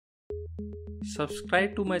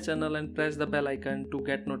Subscribe to my channel and press the bell icon to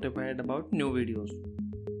get notified about new videos.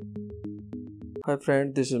 Hi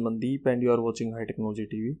friend, this is Mandeep and you are watching High Technology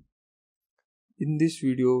TV. In this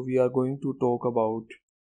video, we are going to talk about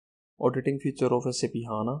auditing feature of SAP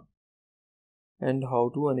HANA and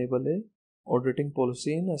how to enable a auditing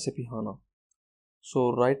policy in SAP HANA.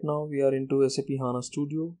 So right now we are into SAP HANA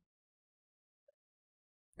Studio,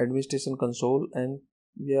 administration console, and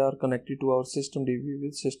we are connected to our system DB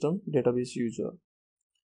with system database user.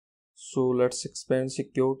 So let's expand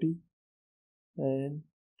security and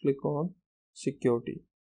click on security.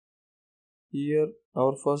 Here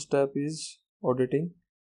our first step is auditing,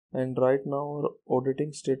 and right now our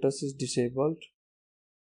auditing status is disabled.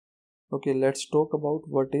 Okay, let's talk about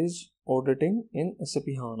what is auditing in SAP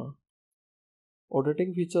HANA.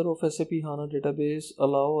 Auditing feature of SAP HANA database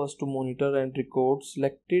allow us to monitor and record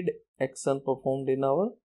selected action performed in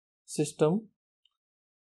our system.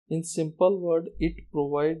 In simple word, it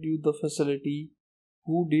provide you the facility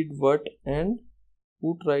who did what and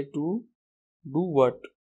who tried to do what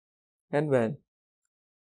and when.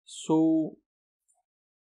 So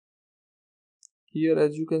here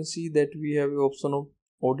as you can see that we have an option of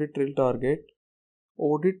audit trail target.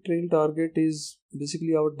 Audit trail target is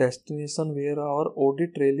basically our destination where our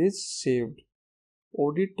audit trail is saved.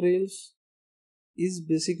 Audit trails is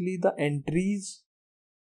basically the entries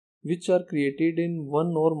which are created in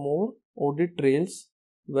one or more audit trails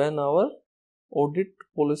when our audit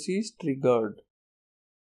policy is triggered.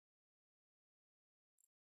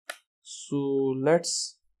 So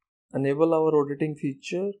let's enable our auditing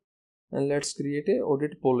feature and let's create a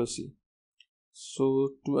audit policy. So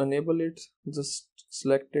to enable it, just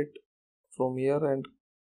select it from here and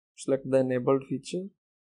select the enabled feature.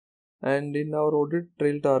 And in our audit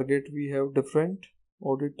trail target, we have different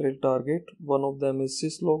audit trail target. One of them is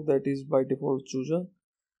syslog, that is by default chosen.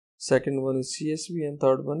 Second one is CSV and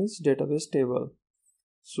third one is database table.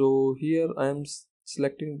 So here I am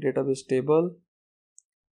selecting database table,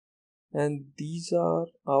 and these are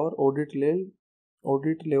our audit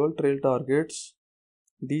level trail targets.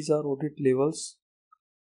 These are audit levels.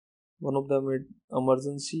 One of them is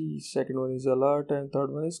emergency, second one is alert, and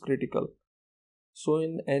third one is critical. So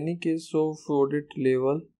in any case of audit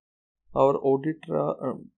level, our audit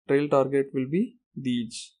trail target will be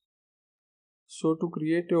these. So to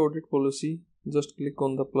create a audit policy, just click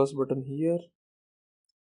on the plus button here,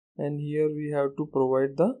 and here we have to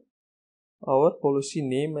provide our policy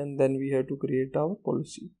name, and then we have to create our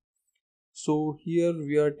policy. So here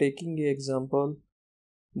we are taking an example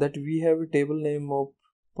that we have a table name of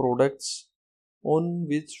products on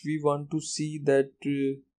which we want to see that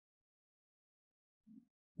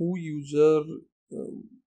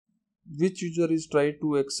which user is try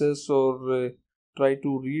to access or try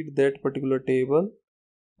to read that particular table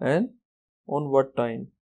and on what time.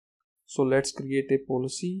 So let's create a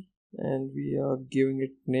policy and we are giving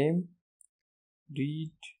it name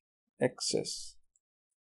read access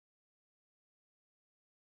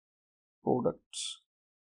products,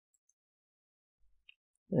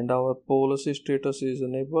 and our policy status is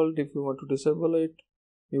enabled. If you want to disable it,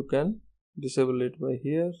 you can disable it by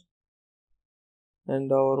here.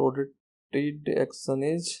 And our audited action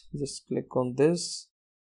is, just click on this,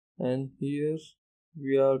 and here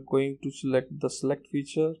we are going to select the select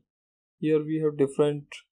feature. Here we have different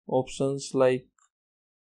options like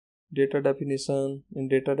data definition. In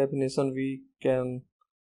data definition we can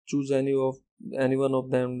choose any one of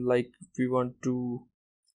them. Like if we want to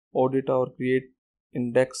audit or create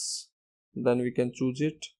index, then we can choose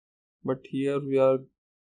it, but here we are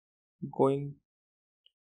going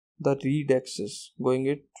the read access, going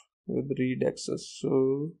it with read access.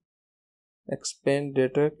 So expand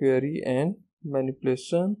data query and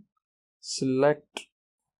manipulation, select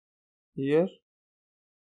here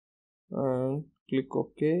and click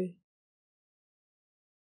OK.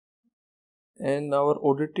 And our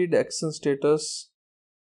audited action status,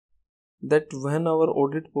 that when our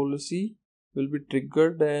audit policy will be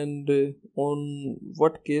triggered and on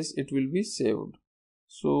what case it will be saved.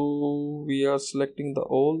 So we are selecting the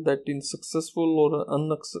all, that in successful or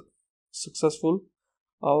unsuccessful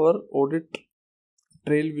our audit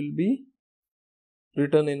trail will be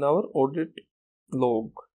written in our audit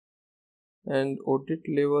log. And audit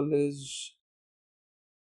level is,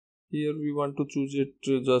 here we want to choose it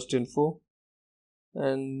just info.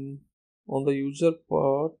 And on the user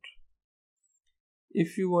part,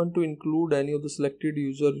 if you want to include any of the selected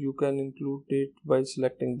user, you can include it by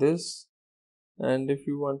selecting this. And if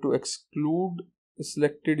you want to exclude a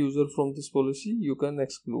selected user from this policy, you can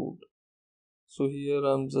exclude. So here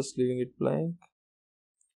I'm just leaving it blank.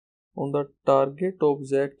 On the target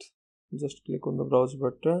object, just click on the browse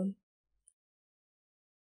button,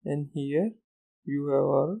 and here you have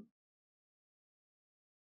our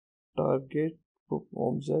target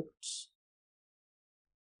objects.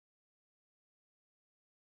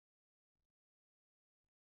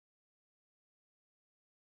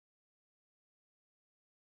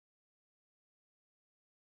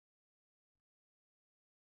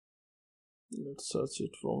 Let's search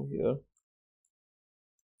it from here.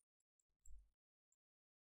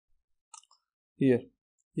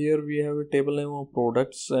 Here we have a table name of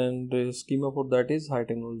products, and schema for that is high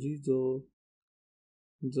technology. So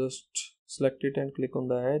just select it and click on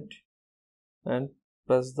the add and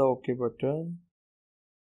press the OK button,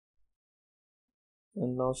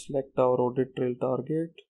 and now select our audit trail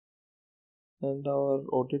target, and our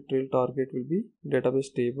audit trail target will be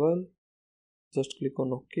database table. Just click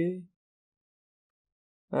on OK,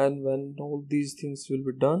 and when all these things will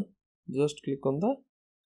be done, just click on the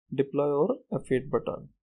deploy or F8 button.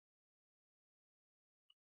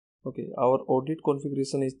 Okay, our audit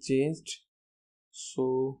configuration is changed.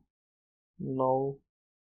 So now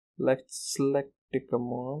let's select a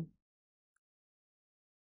command.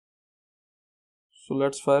 So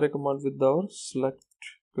let's fire a command with our select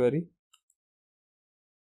query.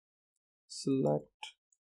 Select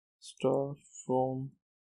star from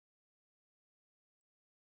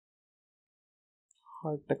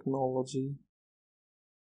high technology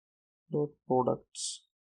dot products,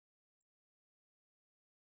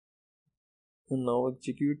 and now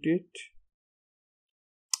execute it.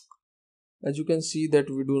 As you can see that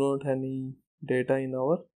we do not have any data in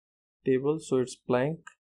our table, so it's blank.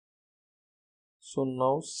 So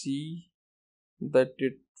now see that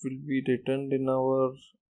it will be returned in our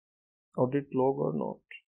audit log or not.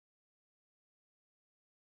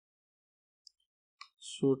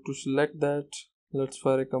 So to select that, let's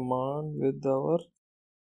fire a command with our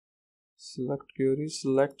select query.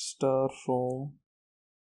 Select star from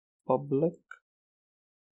public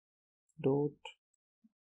dot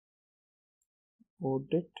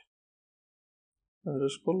audit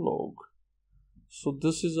underscore log. So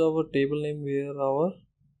this is our table name where our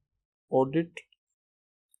audit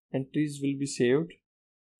entries will be saved,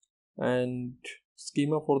 and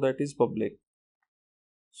schema for that is public.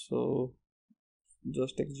 So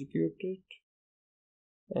just execute it,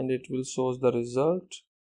 and it will show the result.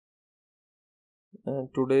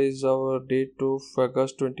 And today is our date of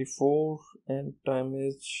August 24, and time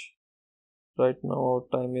is right now our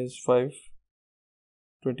time is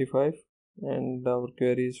 5:25, and our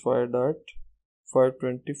query is fired at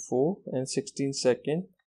 5:24 and 16 seconds.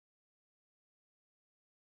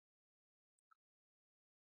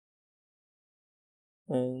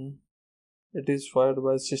 And it is fired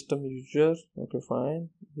by system user. Okay, fine.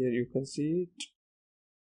 Here you can see it,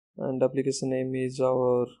 and application name is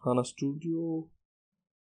our HANA Studio,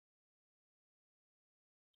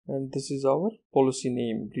 and this is our policy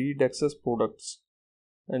name, read access products,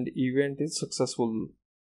 and event is successful.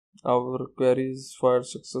 Our query is fired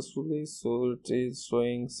successfully, so it is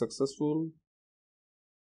showing successful,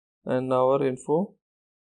 and our info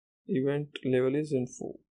event level is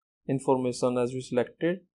information as we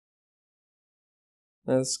selected,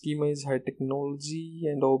 and schema is high technology,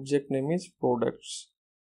 and object name is products.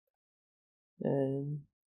 And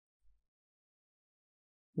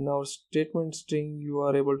in our statement string, you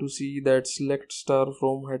are able to see that select star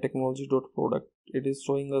from high technology dot product. It is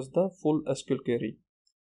showing us the full SQL query.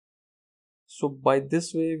 So by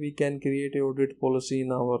this way, we can create a audit policy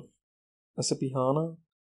in our SAP HANA,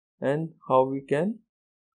 and how we can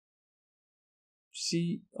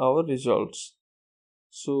see our results.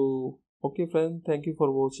 So okay friend, thank you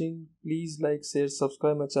for watching. Please like, share,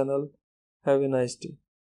 subscribe my channel. Have a nice day.